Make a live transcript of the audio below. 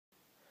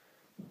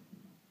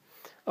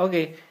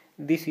Okay,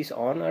 this is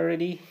on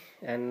already,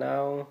 and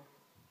now,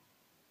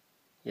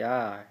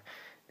 yeah,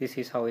 this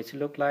is how it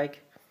look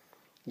like.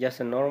 Just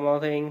the normal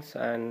things,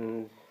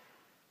 and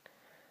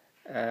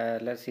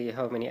let's see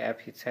how many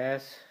apps it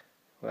has.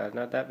 Well,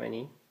 not that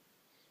many.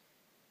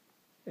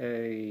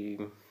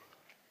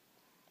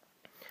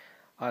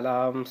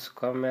 Alarms,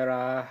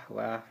 camera,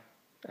 well,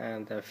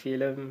 and the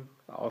film,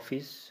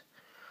 office.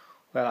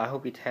 Well, I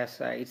hope it has.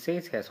 It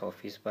says it has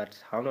office, but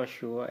I'm not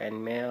sure.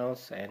 And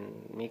mails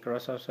and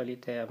Microsoft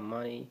Solitaire,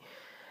 money,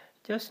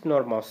 just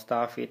normal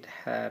stuff.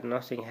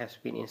 Nothing has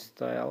been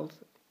installed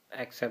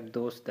except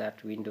those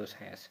that Windows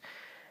has.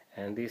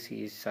 And this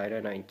is, I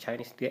don't know, in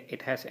Chinese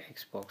it has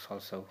Xbox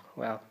also.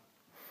 Well,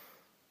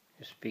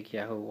 you speak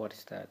Yahoo. What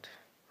is that?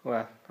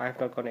 Well, I have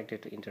not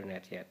connected to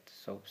internet yet,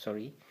 so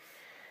sorry.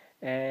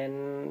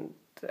 And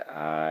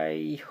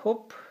I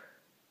hope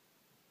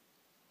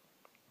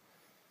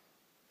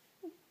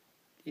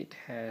it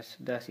has.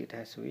 Does it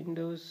has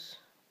Windows?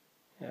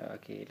 Yeah,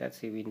 okay, let's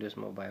see Windows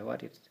Mobile.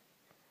 What it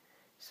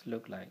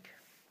look like.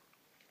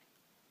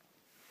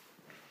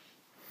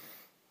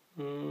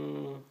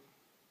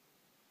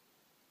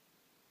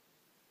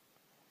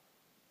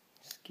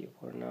 Skip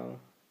for now.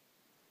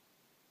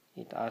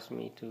 It asked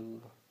me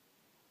to.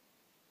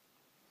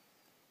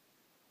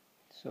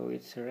 So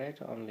it's red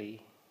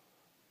only.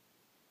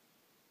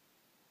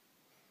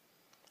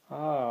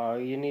 Oh,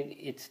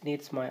 it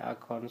needs my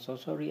account. So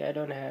sorry, I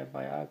don't have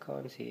my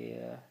accounts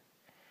here.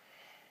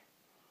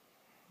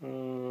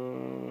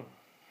 Well,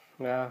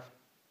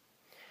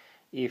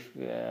 if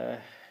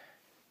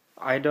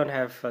I don't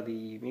have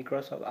the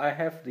Microsoft, I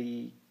have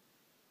the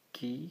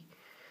key,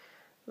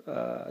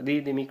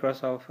 the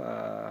Microsoft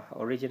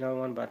original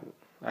one, but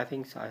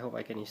I hope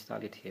I can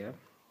install it here.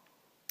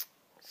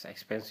 It's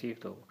expensive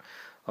though.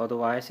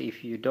 Otherwise,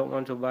 if you don't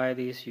want to buy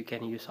this, you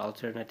can use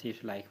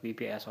alternatives like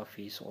VPS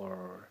Office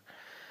or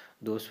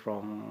those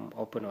from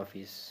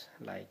OpenOffice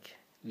like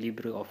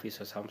LibreOffice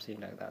or something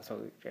like that.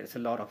 So there's a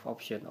lot of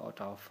option out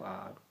of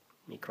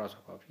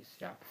Microsoft Office,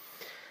 yeah.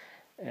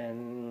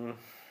 And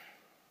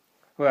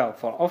well,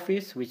 for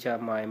Office, which are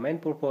my main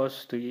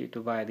purpose to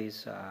buy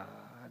this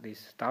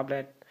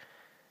tablet,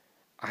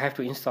 I have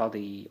to install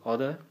the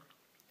other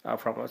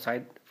from my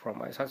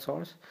side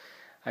source.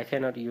 I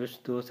cannot use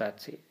those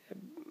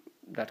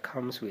that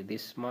comes with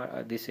this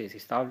this is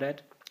this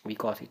tablet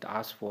because it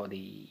asks for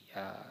the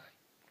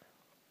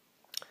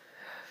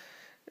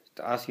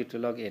ask you to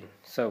log in.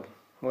 So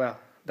well,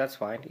 that's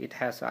fine. It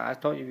has I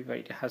told you before,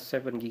 it has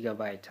 7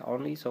 GB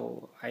only,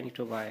 so I need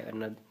to buy a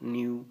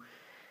new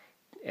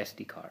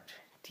SD card,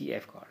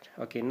 TF card.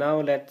 Okay,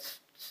 now let's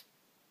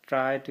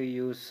try to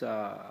use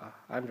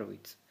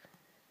Android.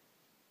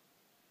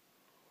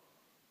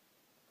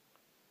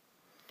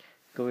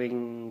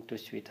 Going to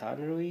switch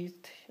Android.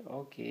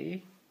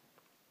 Okay,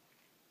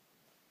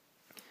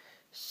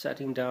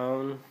 shutting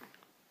down.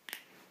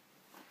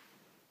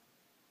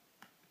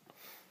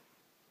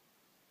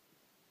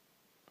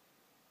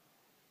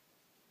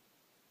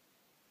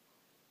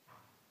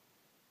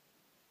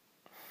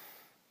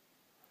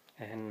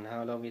 And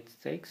how long it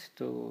takes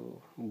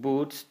to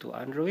boot to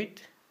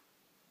Android.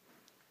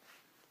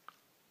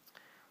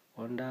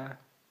 Onda.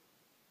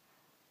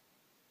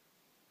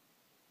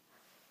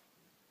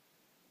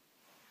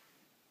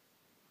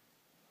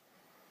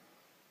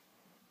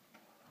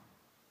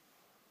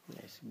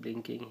 It's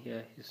blinking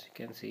here, as you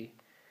can see.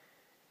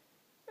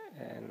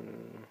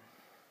 And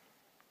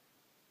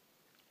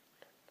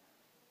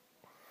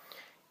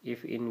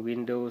if in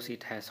Windows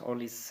it has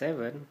only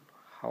 7,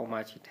 how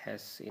much it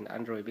has in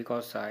Android?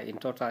 Because in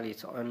total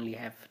it's only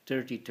have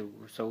 32.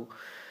 So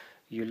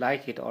you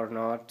like it or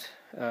not,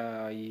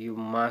 you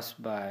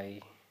must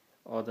buy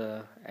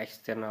other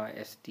external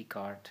SD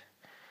card,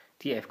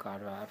 TF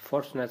card.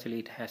 Fortunately,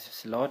 it has a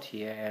slot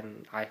here,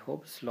 and I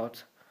hope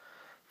slots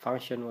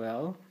function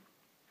well.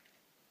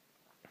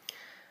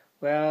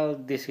 Well,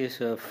 this is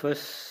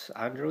first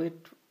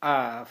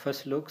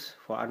first looks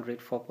for Android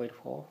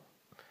 4.4,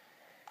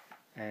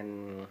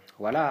 and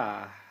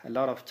voila, a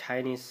lot of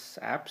Chinese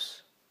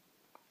apps,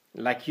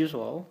 like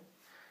usual.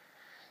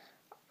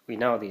 We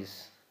know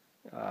this.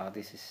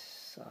 This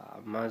is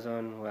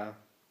Amazon. Well,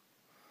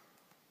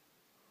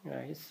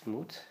 yeah, it's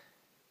smooth.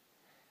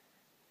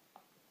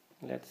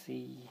 Let's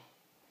see.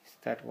 Is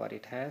that what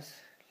it has?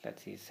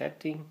 Let's see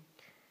setting.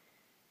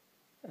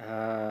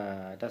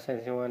 Does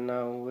anyone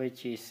know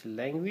which is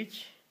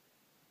language?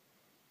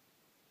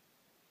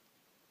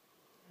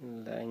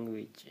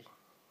 Language.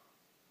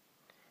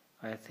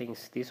 I think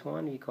it's this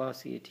one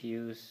because it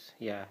use,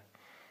 yeah.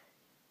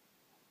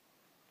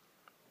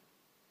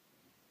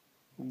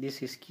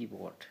 This is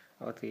keyboard.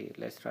 Okay,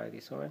 let's try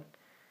this one.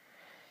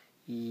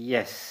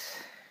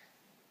 Yes,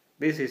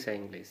 this is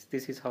English.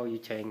 This is how you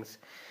change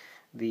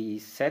the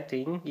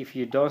setting if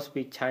you don't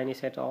speak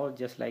Chinese at all,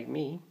 just like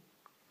me.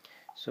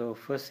 So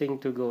first thing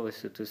to go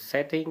is to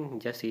setting.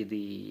 Just see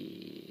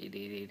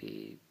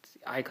the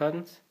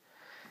icons,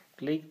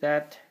 click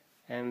that,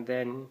 and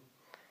then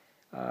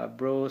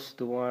browse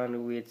the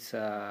one with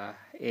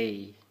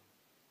A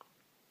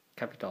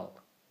capital,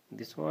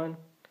 this one,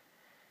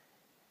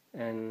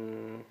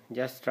 and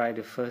just try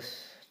the first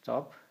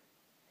stop.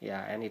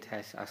 Yeah, and it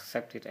has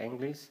accepted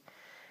English.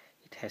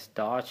 It has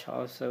Dutch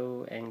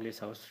also,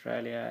 English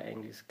Australia,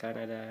 English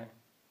Canada.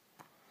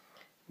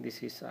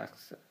 This is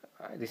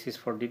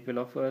for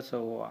developers,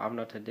 so I'm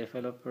not a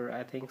developer.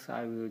 I think so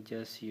I will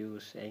just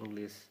use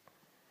English.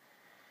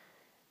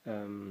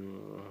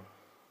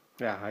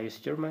 Yeah, I use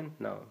German.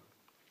 No,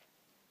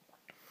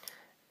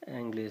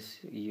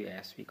 English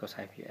US, because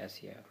I have US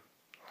here.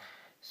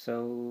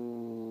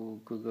 So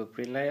Google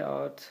Print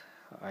Layout,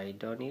 I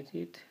don't need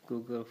it.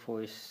 Google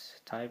Voice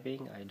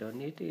Typing, I don't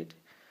need it.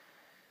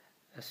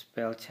 A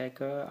spell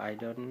checker, I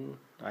don't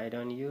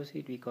use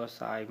it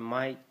because I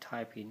might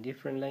type in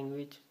different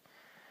language.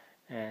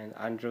 And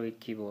Android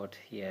keyboard,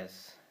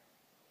 yes,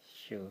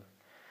 sure.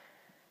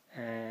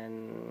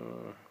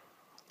 And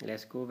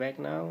let's go back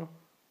now.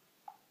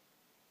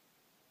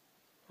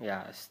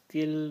 Yeah,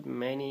 still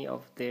many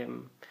of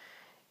them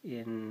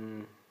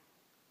in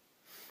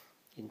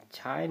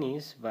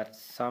Chinese, but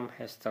some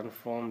has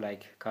transformed,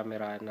 like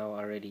camera now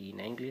already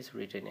in English,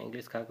 written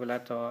English,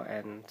 calculator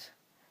and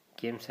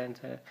game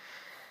center.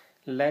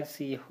 Let's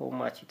see how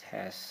much it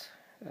has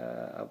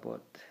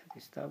about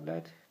this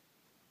tablet.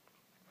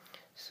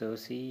 So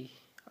see,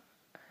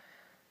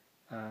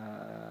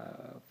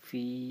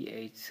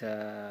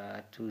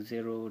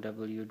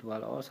 V820w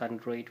dual OS,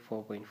 Android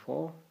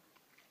 4.4,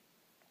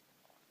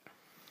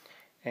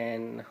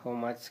 and how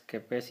much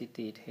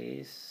capacity it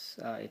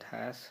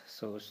has.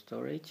 So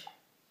storage,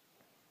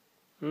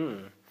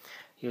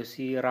 you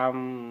see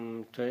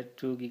RAM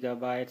 2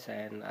 gigabytes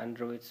and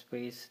Android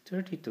space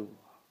 32.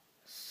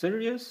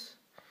 Serious?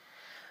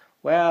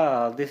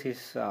 Well, this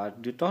is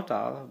the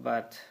total,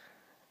 but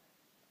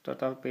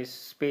total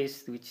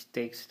space which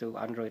takes to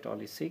Android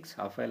only 6,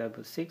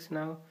 available 6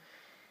 now.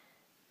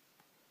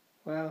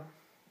 Well,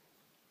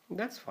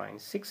 that's fine.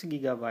 6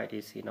 gigabyte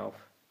is enough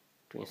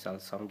to install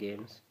some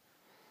games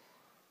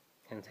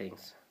and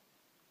things.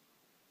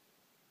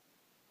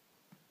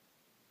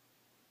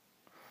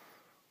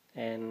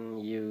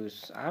 And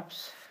use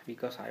apps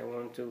because I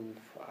want to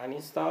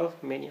uninstall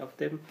many of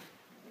them.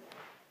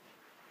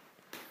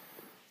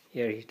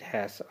 Here it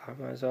has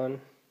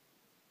Amazon,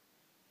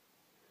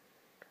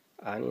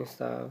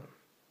 uninstall.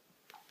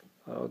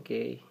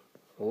 Okay,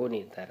 who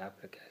need that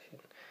application?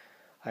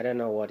 I don't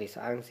know what is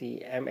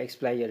ANSI. MX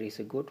Player is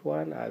a good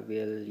one. I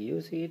will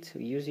use it.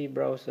 UC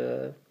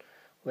browser,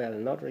 well,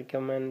 not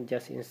recommend.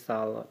 Just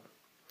install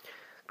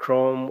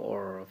Chrome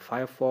or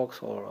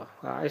Firefox, or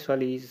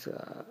actually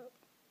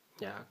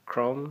yeah,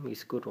 Chrome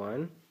is good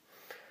one,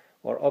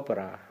 or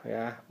Opera.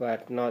 Yeah,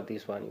 but not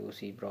this one.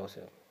 UC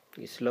browser.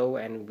 It's slow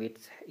and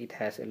it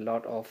has a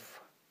lot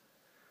of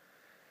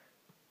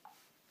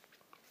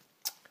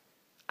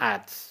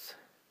ads.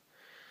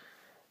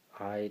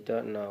 I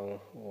don't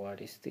know what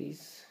is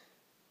this.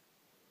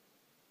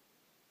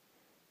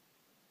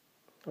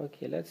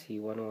 Okay, let's see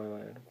one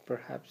more.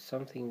 Perhaps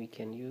something we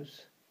can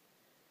use.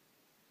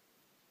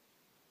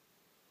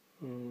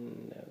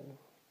 No.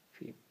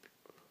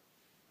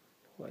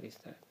 What is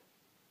that?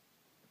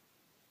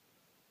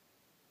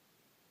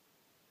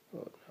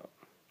 Oh no.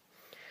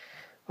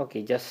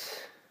 Okay,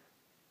 just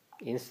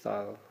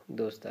install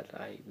those that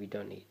we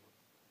don't need.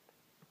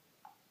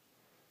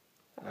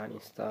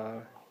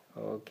 Uninstall.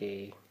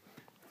 Okay.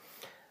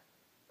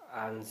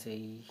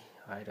 ANSI.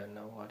 I don't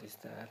know what is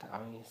that.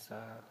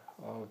 Uninstall.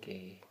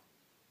 Okay.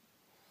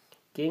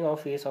 King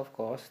Office, of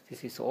course.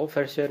 This is old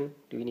version.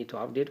 Do we need to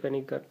update when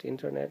you got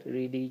internet?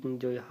 Reading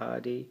Joy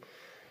Hardy.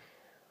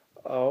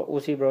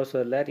 UC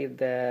browser, let it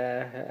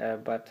there,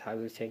 but I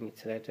will change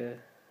it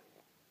later.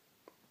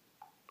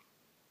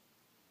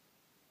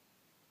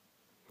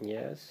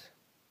 Yes.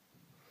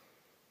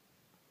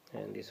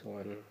 And this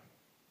one.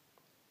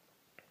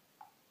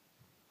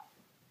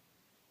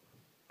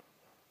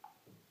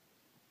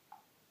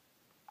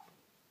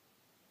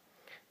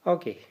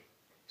 Okay,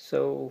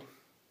 so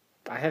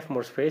I have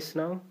more space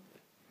now.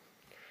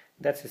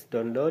 That's the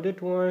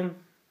downloaded one.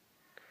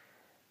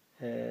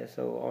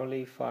 So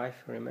only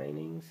 5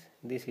 remaining.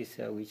 This is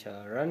which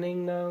are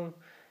running now,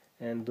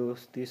 and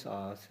these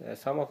are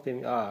some of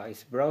them.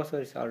 Its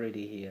browser is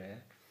already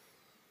here,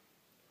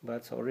 but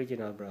it's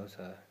original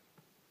browser.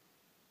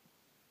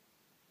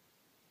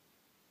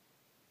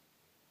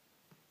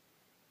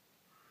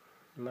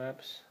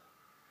 Maps.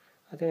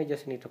 I think I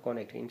just need to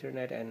connect to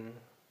internet and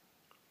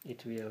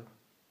it will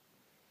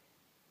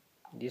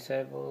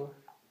disable.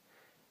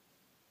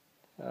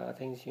 I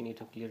think you need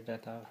to clear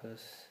data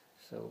first,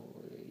 so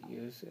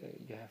you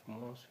have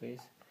more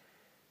space.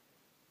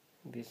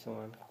 This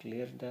one,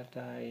 clear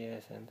data,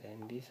 yes, and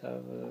then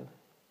disable,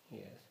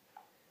 yes.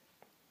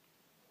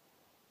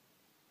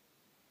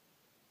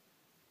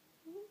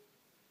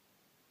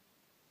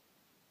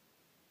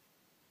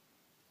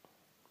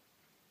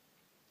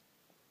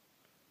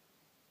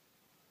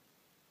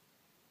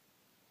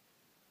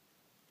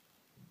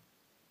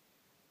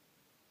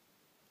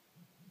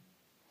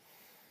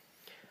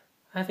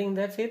 I think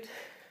that's it.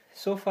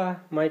 So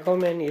far, my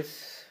comment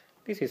is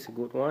this is a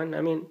good one.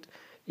 I mean,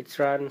 it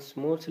runs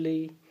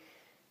smoothly.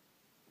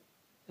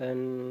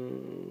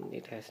 and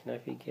it has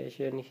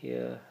navigation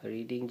here,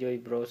 reading joy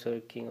browser,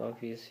 king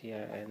office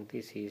here, and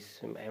this is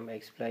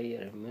MX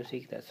player and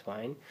music. That's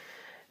fine.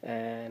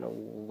 And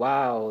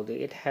wow,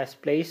 it has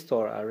Play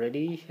Store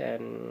already,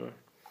 and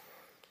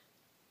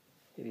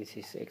this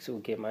is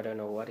XU game. I don't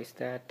know what is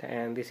that.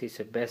 And this is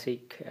a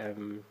basic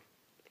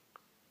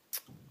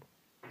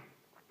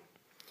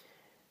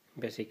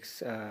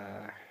basics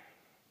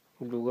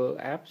Google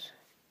apps,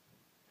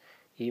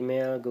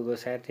 email, Google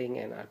setting,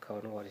 and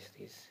account. What is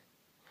this?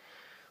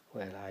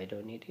 Well, I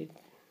don't need it.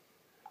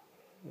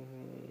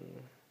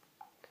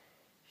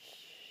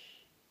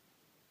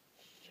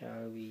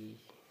 Shall we,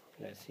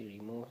 let's see,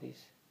 remove this.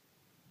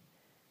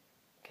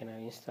 Can I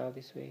install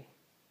this way?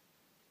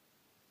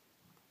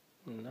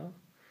 No.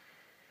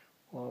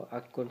 Or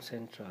account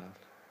central,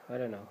 I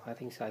don't know. I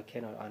think so. I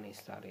cannot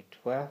uninstall it.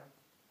 Well,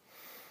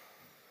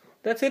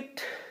 that's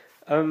it.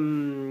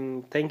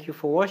 Thank you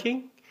for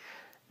watching,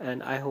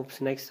 and I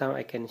hope next time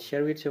I can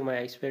share with you my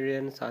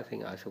experience. I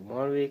think after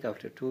 1 week,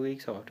 after 2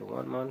 weeks, or after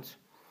 1 month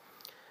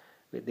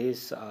with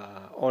this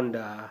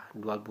Onda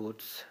dual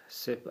boots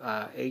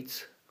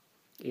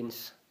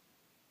 8-inch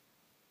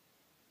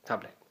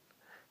tablet.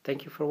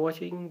 Thank you for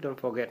watching. Don't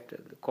forget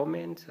the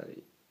comments,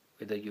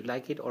 whether you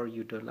like it or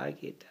you don't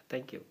like it.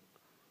 Thank you.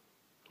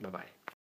 Bye bye.